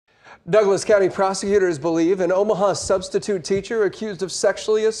Douglas County prosecutors believe an Omaha substitute teacher accused of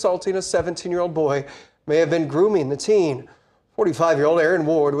sexually assaulting a 17-year-old boy may have been grooming the teen. 45-year-old Aaron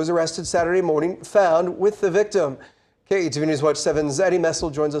Ward was arrested Saturday morning, found with the victim. KETV News Watch 7's Eddie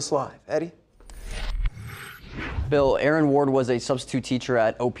Messel joins us live. Eddie? Bill, Aaron Ward was a substitute teacher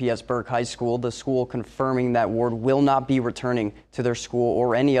at OPS Burke High School, the school confirming that Ward will not be returning to their school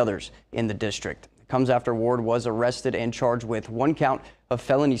or any others in the district. It comes after Ward was arrested and charged with 1 count of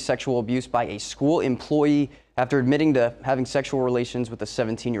felony sexual abuse by a school employee after admitting to having sexual relations with a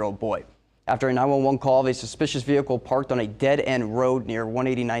 17-year-old boy. After a 911 call of a suspicious vehicle parked on a dead-end road near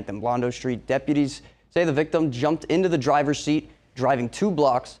 189th and Blondo Street, deputies say the victim jumped into the driver's seat, driving 2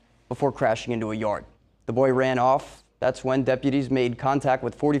 blocks before crashing into a yard. The boy ran off. That's when deputies made contact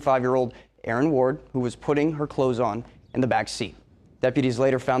with 45-year-old Aaron Ward, who was putting her clothes on in the back seat. Deputies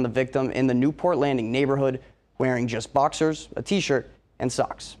later found the victim in the Newport Landing neighborhood wearing just boxers, a t-shirt, and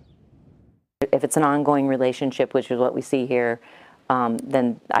socks. If it's an ongoing relationship, which is what we see here,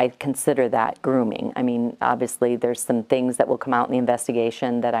 then I consider that grooming. I mean, obviously there's some things that will come out in the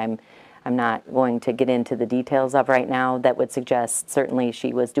investigation that I'm not going to get into the details of right now that would suggest certainly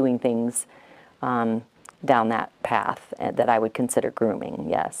she was doing things down that path that I would consider grooming,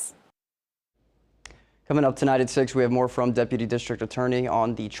 yes. Coming up tonight at 6, we have more from Deputy District Attorney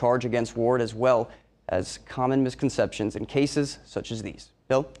on the charge against Ward, as well as common misconceptions in cases such as these.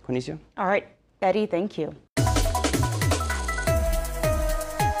 Bill, Quinicia? All right, Eddie, thank you.